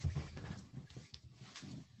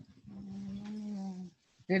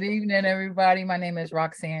Good evening, everybody. My name is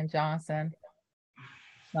Roxanne Johnson.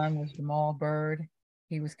 Son was Jamal Bird.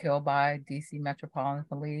 He was killed by DC Metropolitan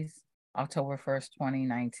Police October 1st,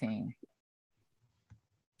 2019.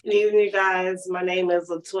 Good evening, guys. My name is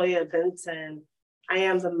Latoya Benton. I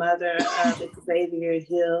am the mother of Xavier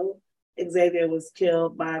Hill. Xavier was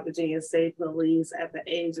killed by Virginia State Police at the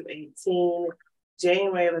age of 18,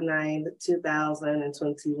 January 9th,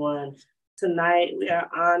 2021. Tonight, we are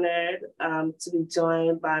honored to be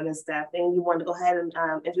joined by Ms. Dalphine. You want to go ahead and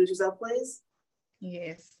introduce yourself, please?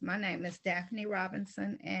 Yes, my name is Dalphine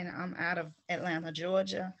Robinson, and I'm out of Atlanta,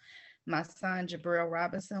 Georgia. My son, Jabril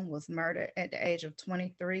Robinson, was murdered at the age of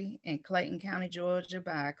 23 in Clayton County, Georgia,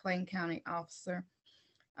 by a Clayton County officer.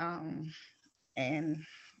 Um, and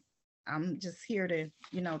I'm just here to,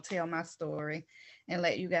 tell my story and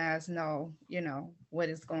let you guys know, what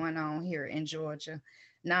is going on here in Georgia,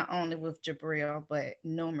 not only with Jabril, but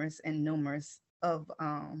numerous of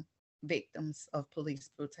victims of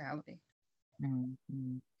police brutality.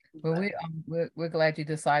 Mm-hmm. Well, we're glad you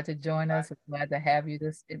decided to join us. We're glad to have you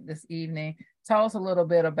this evening. Tell us a little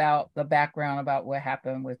bit about the background about what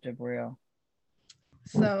happened with Jabril.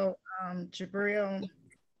 So Jabril,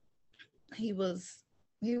 he was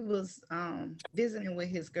visiting with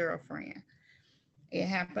his girlfriend. It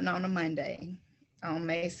happened on a Monday, on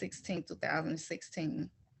May 16, 2016.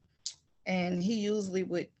 And he usually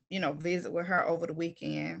would, visit with her over the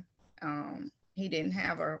weekend. He didn't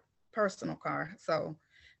have a personal car, so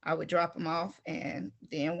I would drop him off, and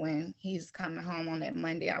then when he's coming home on that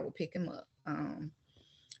Monday, I would pick him up. Him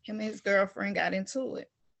and his girlfriend got into it,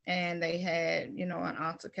 and they had, an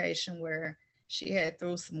altercation where she had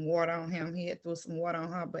threw some water on him. He had threw some water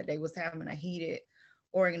on her, but they was having a heated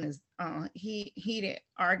argument,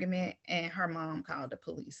 and her mom called the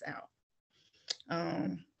police out.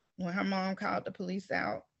 When her mom called the police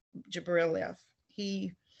out, Jabril left.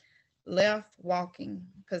 He left walking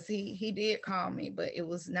because he did call me, but it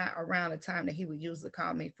was not around the time that he would usually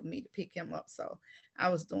call me for me to pick him up. So I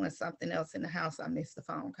was doing something else in the house. I missed the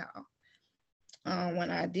phone call.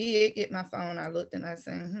 When I did get my phone, I looked and I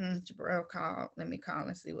said, Jabril called. Let me call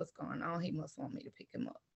and see what's going on. He must want me to pick him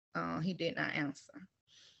up. He did not answer.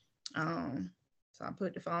 So I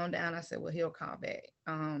put the phone down. I said, well, he'll call back.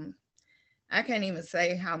 I can't even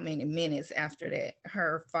say how many minutes after that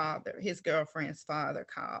her father, his girlfriend's father,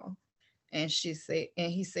 called. And he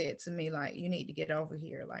said to me, like, you need to get over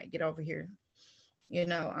here, get over here.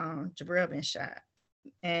 Jabril been shot.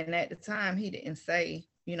 And at the time he didn't say,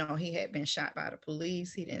 he had been shot by the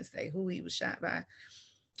police. He didn't say who he was shot by.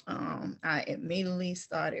 I immediately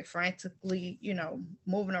started frantically,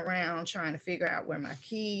 moving around, trying to figure out where my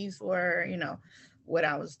keys were, what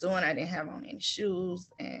I was doing. I didn't have on any shoes,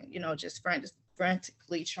 and, just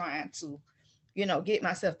frantically trying to, get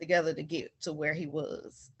myself together to get to where he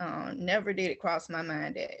was. Never did it cross my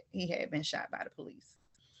mind that he had been shot by the police.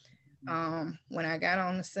 When I got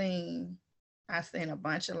on the scene, I seen a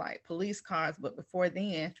bunch of police cars, but before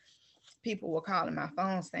then, people were calling my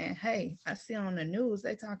phone saying, hey, I see on the news,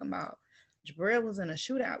 they talking about Jabril was in a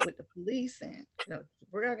shootout with the police, and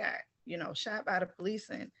Jabril got, shot by the police,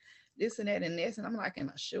 and this and that and this. And I'm like, in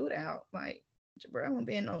a shootout? Like, Jabril won't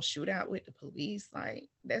be in no shootout with the police. Like,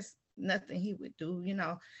 that's nothing he would do,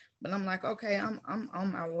 But I'm like, okay, I'm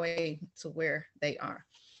on my way to where they are.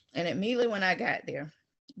 And immediately when I got there,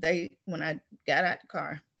 when I got out the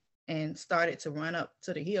car and started to run up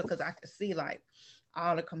to the hill, because I could see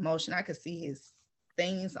all the commotion. I could see his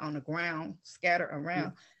things on the ground scattered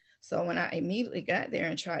around. So when I immediately got there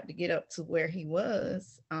and tried to get up to where he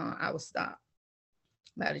was, I was stopped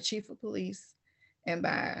by the chief of police and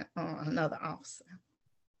by another officer.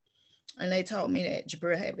 And they told me that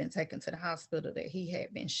Jabril had been taken to the hospital, that he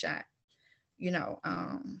had been shot,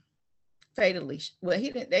 fatally. Well,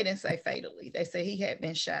 they didn't say fatally. They said he had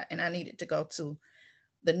been shot, and I needed to go to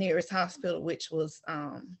the nearest hospital, which was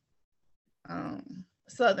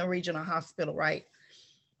Southern Regional Hospital, right,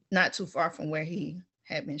 not too far from where he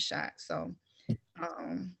had been shot. So,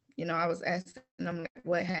 I was asking them, like,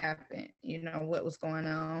 what happened, what was going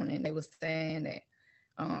on, and they was saying that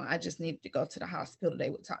I just needed to go to the hospital.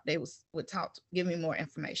 Would talk, give me more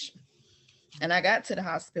information. And I got to the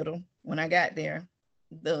hospital. When I got there,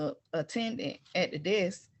 the attendant at the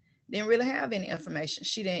desk didn't really have any information.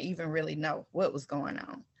 She didn't even really know what was going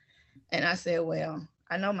on. And I said, well,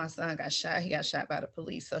 I know my son got shot. He got shot by the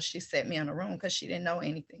police. So she set me in a room because she didn't know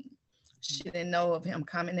anything. She didn't know of him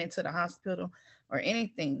coming into the hospital or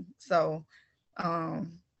anything. So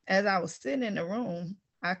as I was sitting in the room,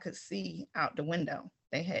 I could see out the window.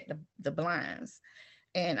 They had the blinds.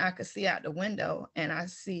 And I could see out the window, and I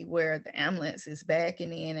see where the ambulance is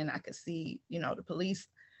backing in, and I could see, the police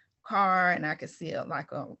car, and I could see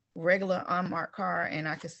like a regular unmarked car, and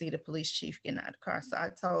I could see the police chief getting out of the car. So I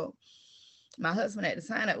told my husband at the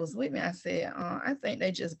time that was with me, I said, I think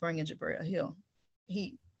they just bringing Jabril here.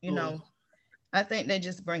 He, I think they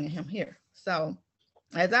just bringing him here. So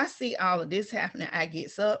as I see all of this happening, I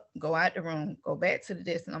gets up, go out the room, go back to the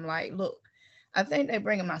desk, and I'm like, look, I think they're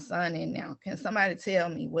bringing my son in now. Can somebody tell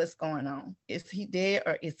me what's going on? Is he dead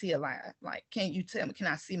or is he alive? Like, can you tell me, can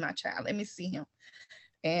I see my child? Let me see him.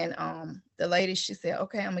 And the lady, she said,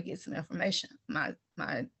 okay, I'm gonna get some information. My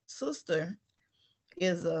sister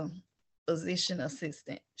is a physician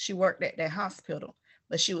assistant. She worked at that hospital,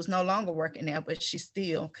 but she was no longer working there, but she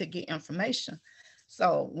still could get information.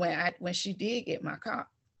 So when she did get my call,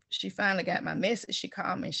 she finally got my message. She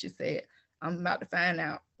called me and she said, I'm about to find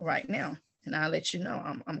out right now. And I'll let you know,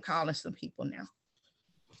 I'm calling some people now.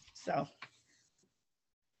 So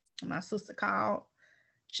my sister called.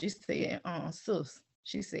 She said, sis,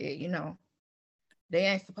 she said, they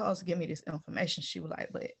ain't supposed to give me this information. She was like,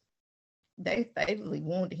 but they fatally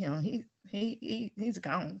wounded him. He's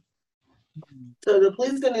gone. So the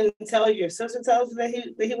police didn't tell your sister tells you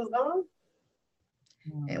that he was gone?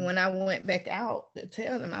 And when I went back out to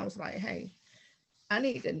tell them, I was like, hey, I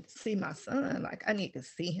need to see my son. Like, I need to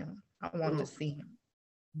see him. I want to see him.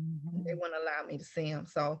 They wouldn't allow me to see him.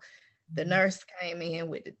 So the nurse came in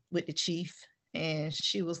with the chief, and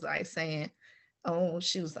she was like saying, oh,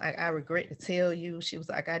 she was like, I regret to tell you. She was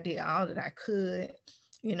like, I did all that I could.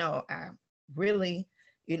 I really,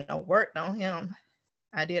 worked on him.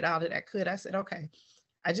 I did all that I could. I said, okay,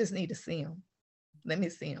 I just need to see him. Let me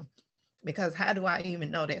see him. Because how do I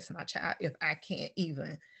even know that's my child if I can't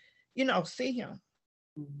even, see him?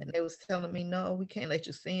 And they was telling me, no, we can't let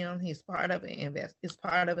you see him. He's part of it's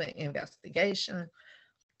part of an investigation.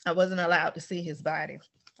 I wasn't allowed to see his body.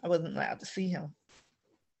 I wasn't allowed to see him.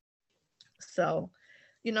 So,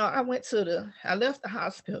 I left the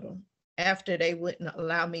hospital after they wouldn't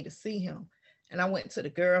allow me to see him. And I went to the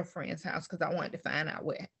girlfriend's house because I wanted to find out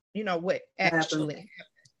what actually happened.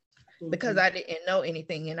 Because I didn't know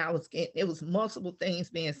anything. And it was multiple things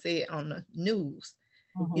being said on the news.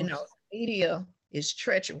 Media is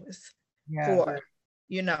treacherous for,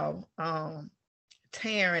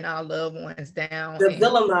 tearing our loved ones down. The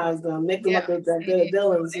villainize them, make them look like they're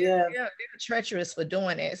villains. Yeah, they're treacherous for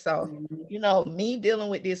doing that. So, me dealing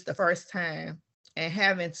with this the first time and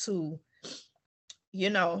having to,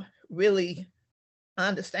 really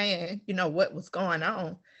understand, what was going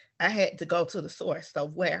on, I had to go to the source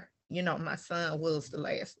of where, my son was the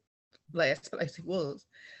last place he was.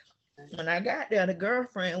 When I got there, the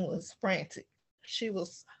girlfriend was frantic. She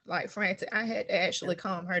was like frantic. I had to actually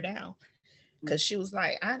calm her down because she was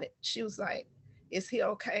like, is he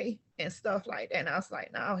okay? And stuff like that. And I was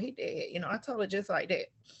like, no, he dead. I told her just like that.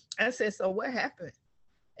 I said, so what happened?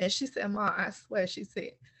 And she said, Ma, I swear, she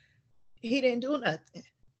said, he didn't do nothing.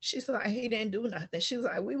 She's like, he didn't do nothing. She was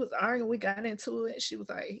like, we was arguing, we got into it. She was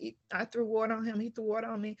like, I threw water on him, he threw water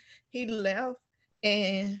on me. He left.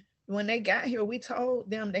 And when they got here, we told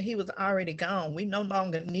them that he was already gone. We no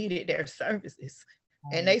longer needed their services.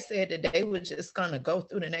 And they said that they were just gonna go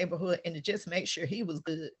through the neighborhood and to just make sure he was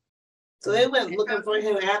good. So they went looking for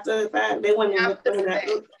him after the fact? They went looking for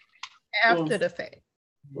him after the fact.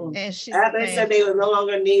 And she they said they were no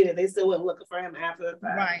longer needed. They still went looking for him after the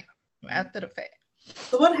fact. Right, after the fact.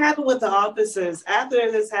 So what happened with the officers?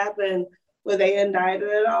 After this happened, were they indicted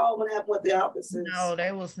at all? What happened with the officers? No,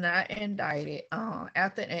 they was not indicted.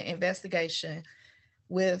 After an investigation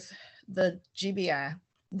with the GBI,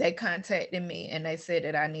 they contacted me and they said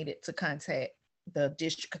that I needed to contact the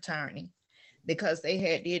district attorney because they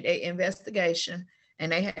had did an investigation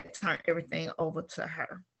and they had turned everything over to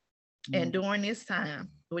her. And during this time,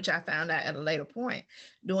 which I found out at a later point,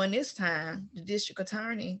 during this time, the district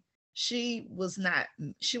attorney, she would not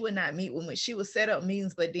meet with me. She would set up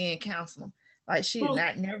meetings, but then cancel them. Like she did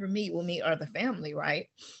not never meet with me or the family, right?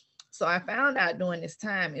 So I found out during this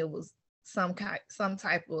time it was some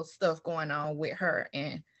type of stuff going on with her,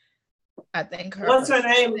 and I think her. What's her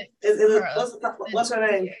name? What's her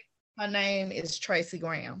name? Her name is Tracy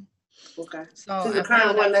Graham. Okay. So she's the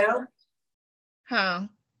current one now. Huh?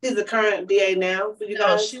 She's the current DA now for you guys.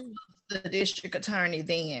 No, she was the district attorney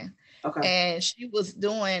then. Okay. And she was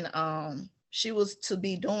doing. She was to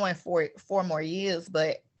be doing for 4 more years,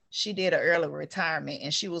 but she did an early retirement,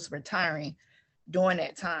 and she was retiring during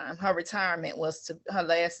that time. Her retirement was her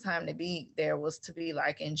last time to be there was to be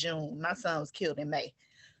like in June. My son was killed in May.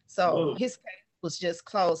 So his case was just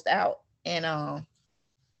closed out. And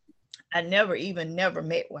I never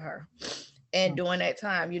met with her. And during that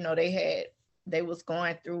time, they was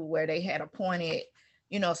going through where they had appointed,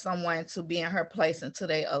 someone to be in her place until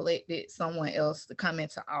they elected someone else to come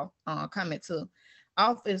into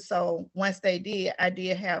office. So once they did, I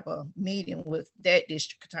did have a meeting with that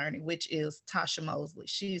district attorney, which is Tasha Mosley.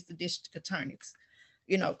 She's the district attorney,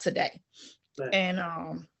 today. Right. And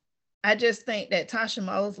I just think that Tasha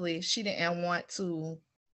Mosley, she didn't want to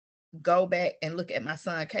go back and look at my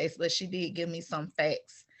son's case, but she did give me some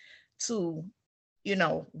facts to,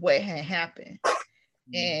 what had happened.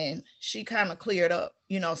 And she kind of cleared up,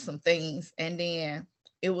 some things. And then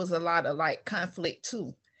it was a lot of like conflict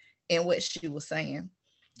too in what she was saying,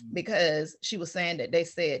 because she was saying that they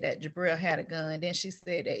said that Jabril had a gun. Then she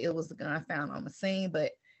said that it was the gun found on the scene,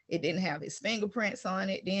 but it didn't have his fingerprints on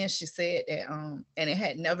it. Then she said that, and it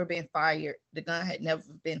had never been fired. The gun had never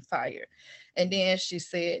been fired. And then she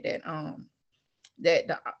said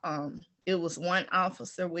that, it was one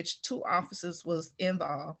officer, which 2 officers was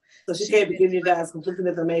involved. So she can't give you guys complete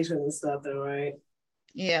information and stuff, though, right?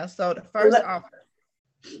 Yeah. So the first officer.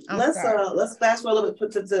 Let's fast forward a little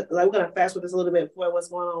bit. We're gonna fast forward this a little bit for what's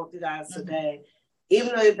going on with you guys today.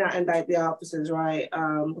 Even though you've not indicted the officers, right?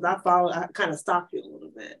 Because I kind of stalked you a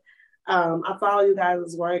little bit. I follow you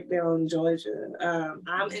guys' work there in Georgia.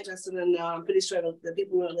 I'm interested to know. I'm pretty sure the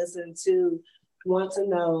people who are listening to want to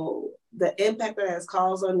know the impact that has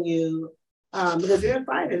caused on you, because you're a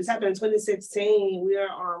fighter. This happened in 2016. We are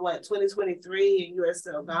on 2023, and you are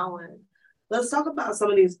still going. Let's talk about some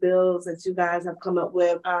of these bills that you guys have come up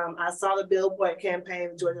with. I saw the billboard campaign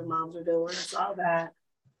the Georgia moms are doing. I saw that.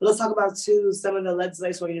 But let's talk about some of the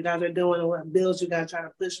legislation what you guys are doing and what bills you guys are trying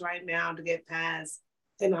to push right now to get passed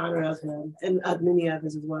in honor of him and many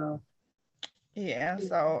others as well. Yeah.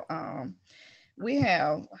 So we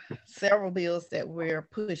have several bills that we're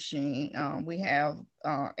pushing. We have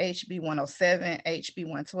HB 107, HB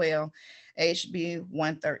 112, HB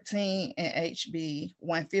 113, and HB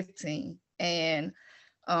 115. And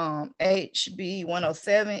HB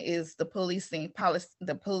 107 is the Police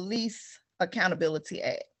Accountability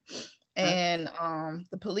Act. And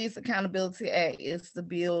the Police Accountability Act is the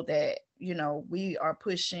bill that, we are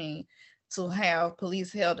pushing to have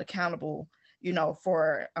police held accountable,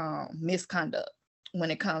 for misconduct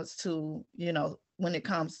when it comes to,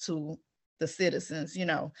 the citizens,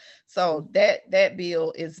 So that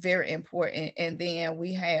bill is very important. And then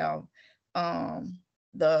we have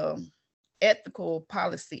the Ethical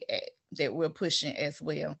Policy Act that we're pushing as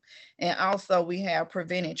well. And also we have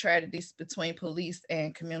Preventing Tragedies Between Police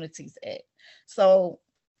and Communities Act. So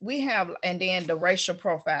we have, and then the Racial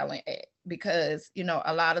Profiling Act, because,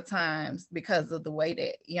 a lot of times because of the way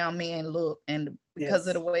that young men look and because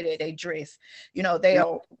of the way that they dress, they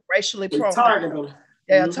are racially profiled.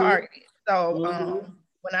 They are targeted. So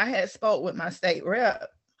when I had spoke with my state rep,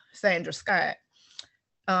 Sandra Scott,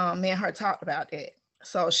 me and her talked about that.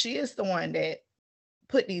 So she is the one that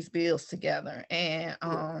put these bills together. And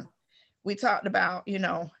we talked about,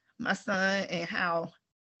 my son and how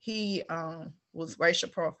he was racial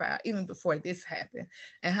profile even before this happened,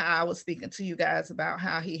 and how I was speaking to you guys about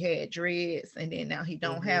how he had dreads and then now he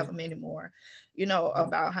don't have them anymore,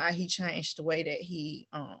 about how he changed the way that he,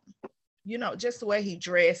 just the way he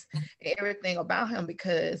dressed and everything about him,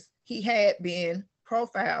 because he had been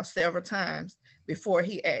profiled several times before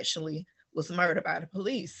he actually was murdered by the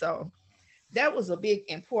police. So that was a big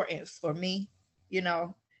importance for me,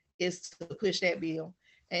 is to push that bill.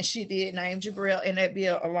 And she did name Jabril in that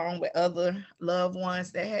bill along with other loved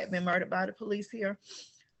ones that had been murdered by the police here.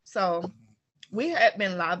 So we had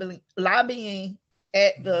been lobbying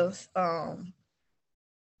at the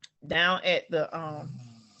down at the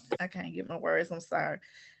I can't get my words, I'm sorry.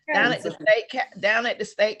 Down at the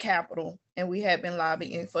state capitol, and we had been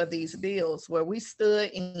lobbying for these bills where we stood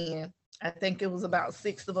in. I think it was about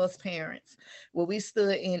 6 of us parents, where we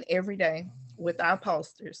stood in every day with our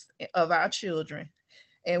posters of our children,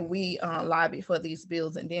 and we lobbied for these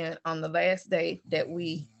bills. And then on the last day that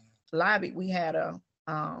we lobbied, we had a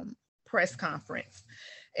press conference.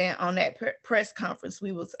 And on that press conference,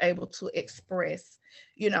 we was able to express,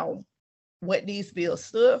 what these bills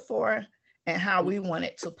stood for and how we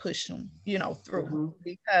wanted to push them, through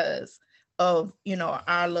because of,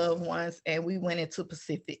 our loved ones. And we went into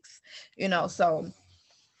specifics, so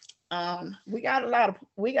we got a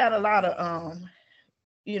lot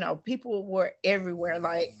of people were everywhere.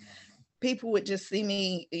 Like, people would just see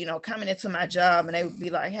me, coming into my job, and they would be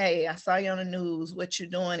like, "Hey, I saw you on the news. What you're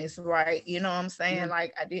doing is right." You know what I'm saying?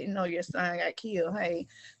 Like, I didn't know your son got killed. Hey,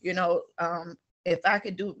 if I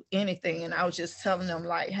could do anything. And I was just telling them,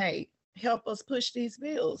 like, hey, help us push these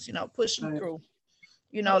bills, push them through,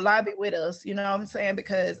 lobby with us, you know what I'm saying?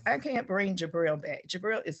 Because I can't bring Jabril back.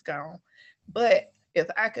 Jabril is gone. But if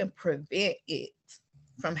I can prevent it,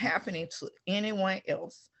 from happening to anyone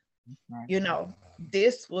else. Right. You know,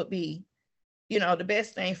 this would be, you know, the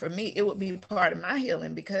best thing for me. It would be part of my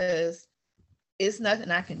healing because it's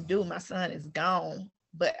nothing I can do. My son is gone,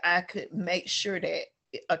 but I could make sure that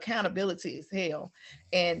accountability is held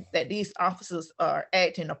and that these officers are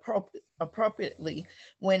acting appropriately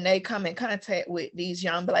when they come in contact with these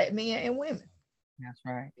young Black men and women. That's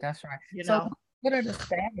right. That's right. You So know, what are the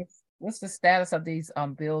status? What's the status of these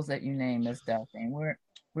bills that you named, Ms. Delphine?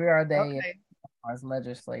 Where are they okay. as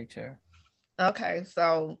legislature? Okay.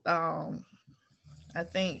 So I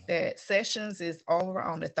think that sessions is over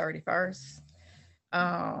on the 31st.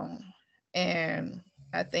 Um, and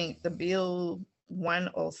I think the bill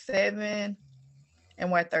 107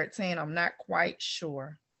 and 113, I'm not quite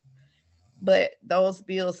sure, but those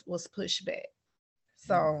bills was pushed back.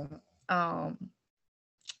 So um,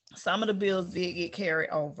 some of the bills did get carried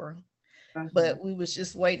over, but we was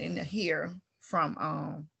just waiting to hear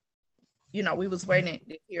from you know, we was waiting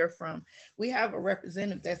to hear from, we have a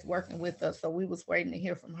representative that's working with us, so we was waiting to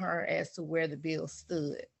hear from her as to where the bill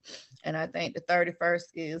stood. And I think the 31st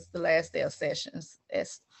is the last day of sessions,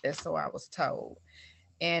 that's so I was told.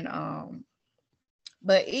 And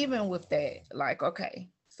but even with that, like, okay,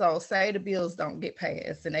 so say the bills don't get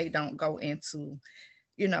passed and they don't go into,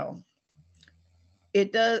 you know,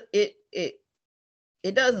 it does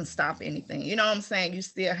it doesn't stop anything. You know what I'm saying? You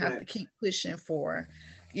still have to keep pushing for,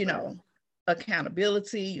 you know,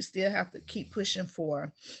 accountability. You still have to keep pushing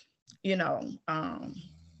for, you know,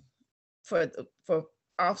 for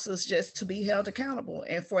officers just to be held accountable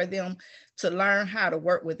and for them to learn how to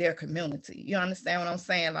work with their community. You understand what I'm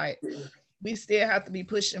saying? Like, we still have to be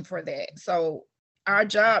pushing for that. So our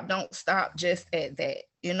job don't stop just at that.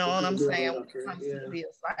 You know what I'm saying? When it comes to the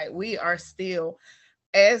bills, like, we are still,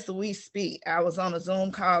 as we speak, I was on a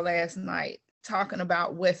Zoom call last night talking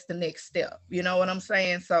about what's the next step. You know what I'm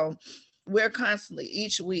saying? So we're constantly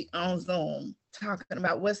each week on Zoom talking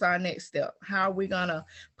about what's our next step. How are we gonna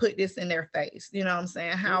put this in their face? You know what I'm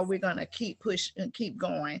saying? How are we gonna keep pushing and keep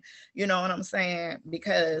going? You know what I'm saying?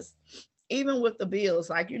 Because even with the bills,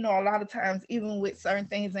 like, you know, a lot of times, even with certain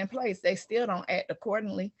things in place, they still don't act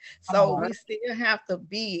accordingly. So we still have to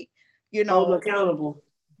be, you know, accountable.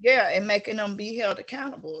 Yeah, and making them be held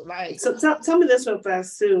accountable. Like, so tell me this real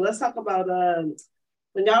fast too. Let's talk about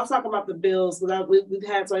when y'all talk about the bills, because we've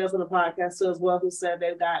had somebody else on the podcast too as well who said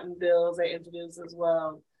they've gotten bills they introduced as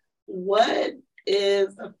well. What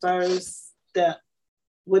is the first step?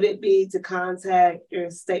 Would it be to contact your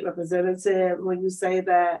state representative when you say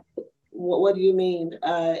that? What do you mean?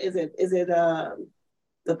 Is it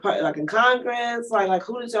the part like in Congress? Like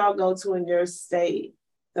who did y'all go to in your state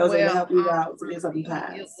that was going to help you out to get something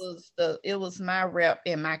passed? It was my rep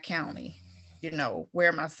in my county, you know,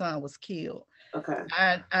 where my son was killed. Okay.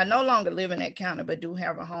 I no longer live in that county, but do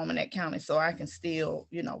have a home in that county, so I can still,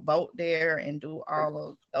 you know, vote there and do all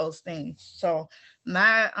of those things. So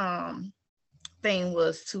my thing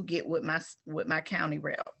was to get with my county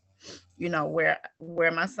rep, you know,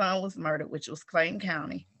 where my son was murdered, which was Clayton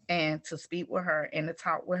County, and to speak with her and to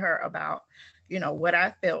talk with her about, you know, what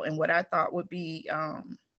I felt and what I thought would be,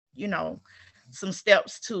 you know, some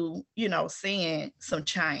steps to, you know, seeing some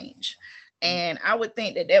change. And I would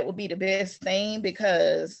think that that would be the best thing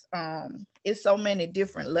because it's so many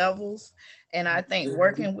different levels. And I think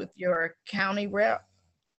working with your county rep,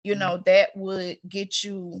 you know, that would get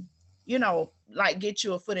you, you know, like get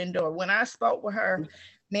you a foot in the door. When I spoke with her,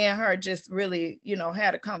 me and her just really, you know,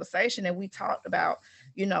 had a conversation and we talked about,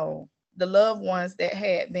 you know, the loved ones that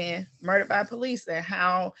had been murdered by police and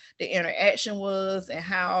how the interaction was and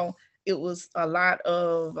how it was a lot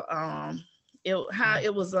of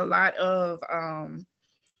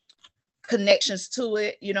connections to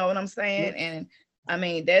it, you know what I'm saying? And I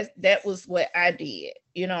mean, that was what I did,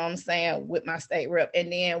 you know what I'm saying, with my state rep.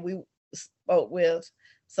 And then we spoke with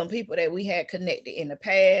some people that we had connected in the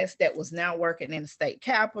past that was now working in the state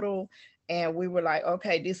capitol. And we were like,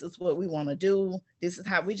 okay, this is what we want to do. This is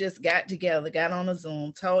how we just got together, got on a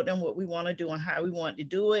Zoom, told them what we want to do and how we want to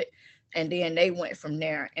do it. And then they went from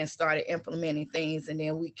there and started implementing things. And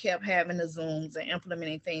then we kept having the Zooms and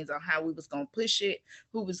implementing things on how we was going to push it,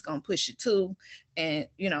 who was going to push it to, and,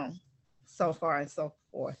 you know, so far and so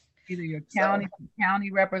forth. Either your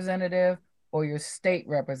county representative or your state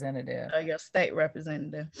representative. Your state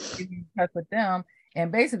representative. You can touch with them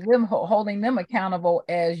and basically them holding them accountable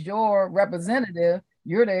as your representative.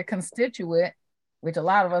 You're their constituent, which a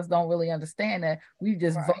lot of us don't really understand that. We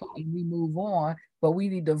just vote and we move on, but we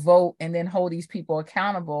need to vote and then hold these people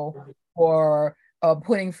accountable for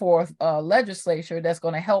putting forth a legislature that's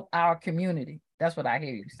going to help our community. That's what I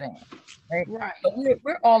hear you saying, right? Right. But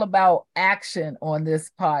we're all about action on this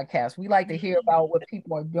podcast. We like to hear about what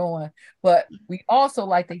people are doing, but we also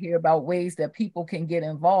like to hear about ways that people can get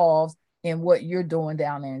involved in what you're doing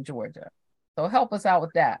down there in Georgia. So help us out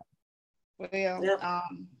with that. Well,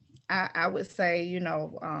 I would say,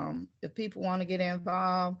 if people want to get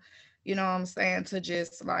involved, what I'm saying, to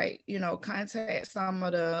just like, contact some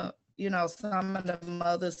of the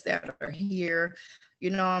mothers that are here,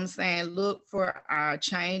 what I'm saying, look for our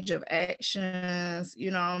change of actions,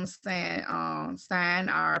 what I'm saying, sign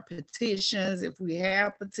our petitions if we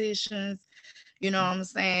have petitions, what I'm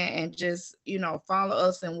saying, and just, follow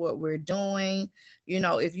us in what we're doing.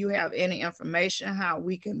 If you have any information how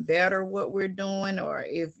we can better what we're doing, or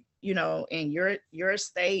if, in your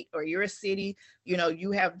state or your city,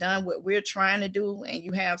 you have done what we're trying to do and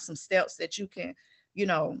you have some steps that you can,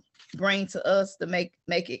 bring to us to make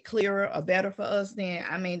it clearer or better for us, then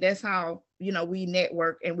I mean, that's how, we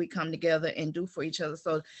network and we come together and do for each other.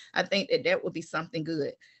 So I think that would be something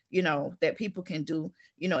good, that people can do,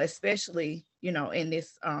 especially, in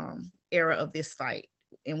this era of this fight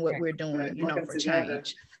and what we're doing, for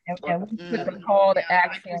change. And we put the call to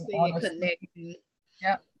action on the screen.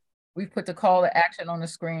 Yep. We put the call to action on the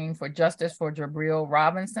screen for Justice for Jabril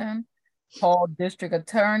Robinson. Call District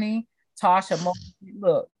Attorney Tasha Mosley.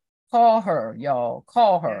 Look, call her, y'all.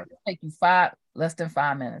 Call her. It'll take you less than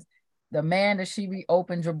 5 minutes. Demand that she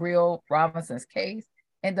reopen Jabril Robinson's case,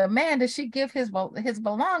 and demand that she give his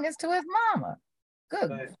belongings to his mama. Good.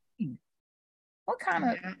 Right. What kind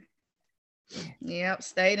of? Yep,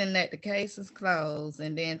 stating that the case is closed,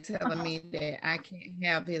 and then telling me that I can't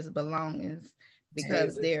have his belongings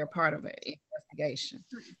because they're part of an investigation.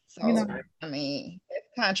 So I mean,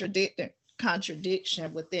 that's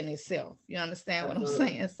contradiction within itself. You understand what I'm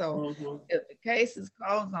saying? So if the case is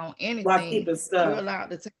closed on anything, you're allowed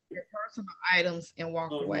to take your personal items and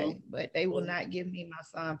walk away, but they will not give me my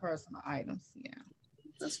son's personal items. Yeah,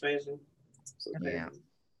 that's crazy. Yeah.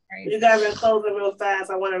 You guys are closing real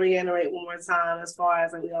fast. I want to reiterate one more time, as far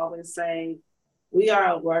as like we always say, we are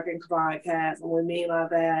a working podcast, and we mean by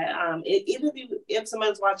that. Even if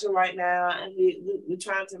someone's watching right now, and we're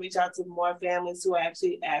trying to reach out to more families who are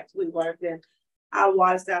actually working, I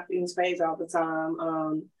watch Dalphine's page all the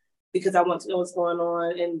time because I want to know what's going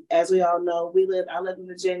on. And as we all know, I live in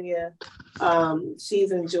Virginia.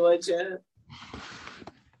 She's in Georgia.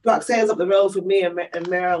 Roxanne's up the road from me in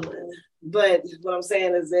Maryland. But what I'm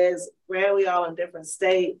saying is where we all in different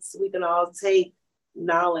states, we can all take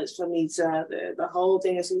knowledge from each other. The whole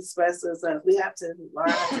thing is she expresses that we have to learn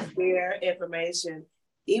how to share information.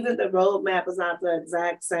 Even if the roadmap is not the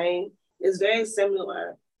exact same, it's very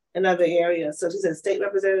similar in other areas. So she's a state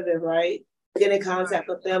representative, right? Get in contact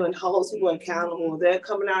with them and hold people accountable. They're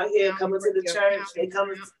coming out here, coming to the church, they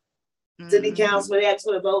come to city council, they ask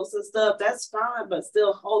for the votes and stuff. That's fine, but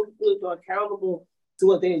still hold people accountable to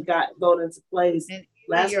what they got voted into place. And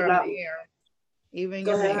even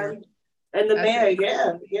your mayor. And the mayor,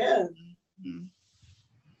 yeah. Mm-hmm.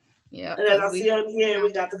 Yeah. And as I see on here,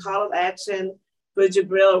 we got the call of action for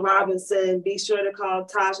Jabril Robinson. Be sure to call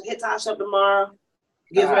Tasha. Hit Tasha up tomorrow.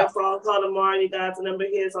 Give her a phone call tomorrow. You guys, the number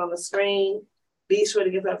here is on the screen. Be sure to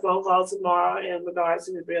give her a phone call tomorrow in regards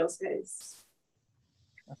to Jabril's case.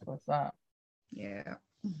 That's what's up. Yeah.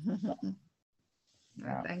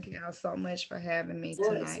 Thank you all so much for having me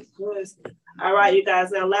tonight. Of course. All right, you guys.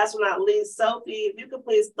 Now, last but not least, Sophie, if you could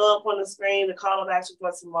please throw up on the screen the call of action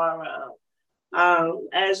for tomorrow.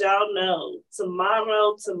 As y'all know,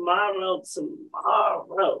 tomorrow.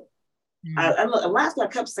 Last time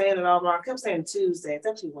I kept saying it all wrong. I kept saying Tuesday. It's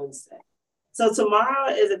actually Wednesday. So tomorrow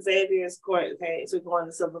is Xavier's court case. We're going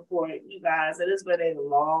to civil court, you guys. It has been a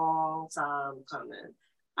long time coming.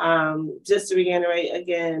 Just to reiterate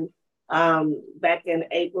again, back in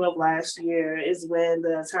April of last year is when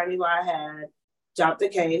the attorney who I had dropped the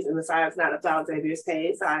case and decided not to file Xavier's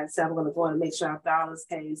case. I said I'm going to go and make sure I file this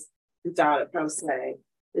case. We filed it pro se.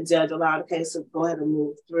 The judge allowed the case to go ahead and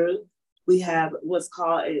move through. We have what's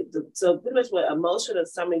called so pretty much what a motion of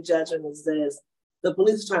summary judgment is this. The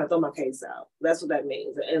police are trying to throw my case out. That's what that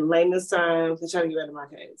means. In layman's terms, they're trying to get rid of my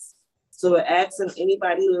case. So we're asking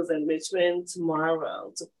anybody who is in Richmond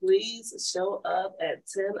tomorrow to please show up at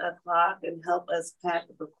 10 o'clock and help us pack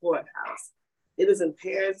the courthouse. It is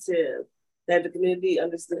imperative that the community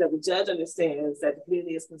understands, that the judge understands that the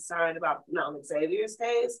community is concerned about not only Xavier's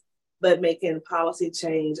case, but making policy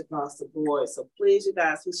change across the board. So please, you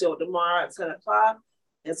guys, we show up tomorrow at 10 o'clock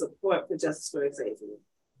and support for Justice for Xavier.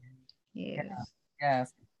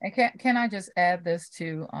 Yes. And can I just add this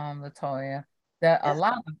to Latoya, that a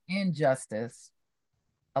lot of injustice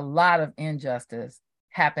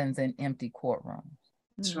happens in empty courtrooms.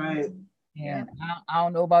 That's right. And I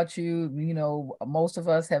don't know about you, you know, most of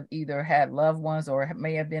us have either had loved ones or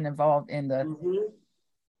may have been involved in the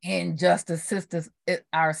injustice systems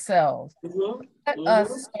ourselves. Let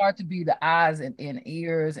us start to be the eyes and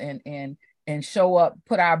ears and show up,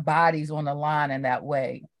 put our bodies on the line in that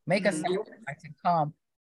way. Make a sacrifice and come,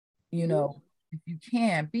 you know, if you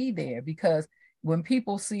can, be there. Because when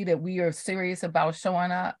people see that we are serious about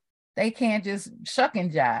showing up, they can't just shuck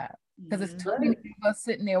and jive. Because it's too many of us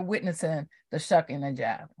sitting there witnessing the shucking and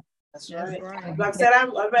jiving. That's right. Like I said,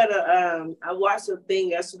 I watched a thing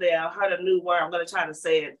yesterday. I heard a new word. I'm going to try to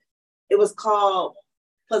say it. It was called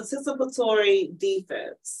participatory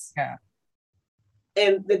defense. Yeah.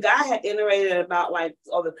 And the guy had iterated about like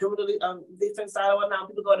on the criminal defense side or whatnot.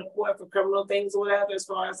 People go to court for criminal things or whatever, as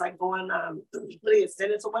far as like going putting a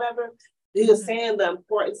sentence or whatever. He was saying the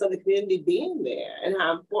importance of the community being there and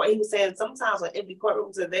how important. He was saying sometimes when empty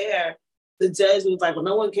courtrooms are there, the judge was like, well,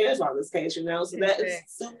 no one cares about this case, you know? So that is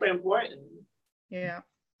super important. Yeah,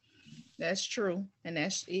 that's true. And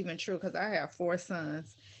that's even true because I have 4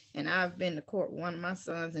 sons and I've been to court with one of my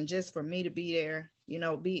sons, and just for me to be there, you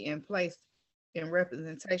know, be in place in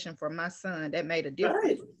representation for my son, that made a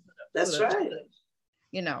difference. Right. That's right.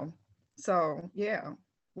 You know, so yeah.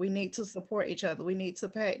 We need to support each other. We need to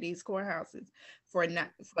pack these courthouses for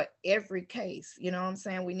every case. You know what I'm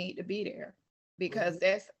saying? We need to be there because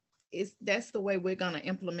that's the way we're gonna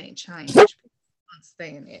implement change.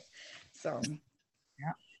 Understand it. So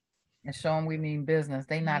yeah, and show them we mean business.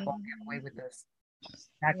 They not gonna get away with this.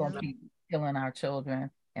 Not gonna keep killing our children,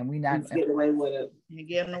 and we not getting away with it. You're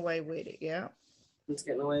getting away with it. Yeah, it's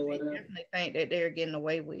getting away with it. They definitely think that they're getting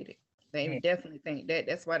away with it. They definitely think that.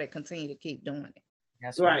 That's why they continue to keep doing it.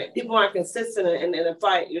 That's right. People aren't consistent in a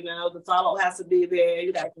fight, you know, the follow has to be there.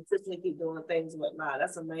 You got to consistently keep doing things and whatnot.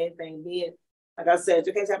 That's the main thing. Being, like I said,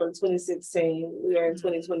 your case happened in 2016. We are in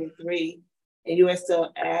 2023, and you are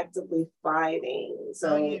still actively fighting.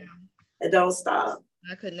 So it don't stop.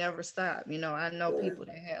 I could never stop. You know, I know people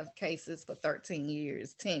that have cases for 13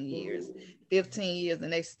 years, 10 years, 15 years,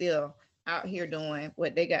 and they still out here doing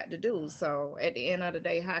what they got to do. So at the end of the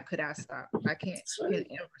day, how could I stop? I can't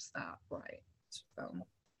ever stop, right? So,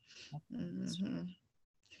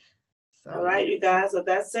 so all right, you guys. So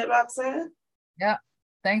that's it, Roxanne. Yeah.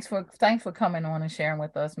 Thanks for coming on and sharing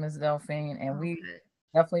with us, Ms. Dalphine. And we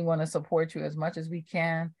definitely want to support you as much as we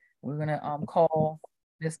can. We're gonna call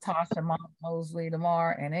Ms. Tasha Mosley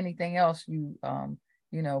tomorrow, and anything else you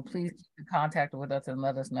know, please keep in contact with us and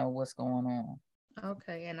let us know what's going on.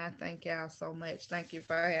 Okay, and I thank y'all so much. Thank you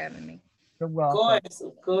for having me. You're welcome.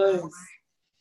 Of course.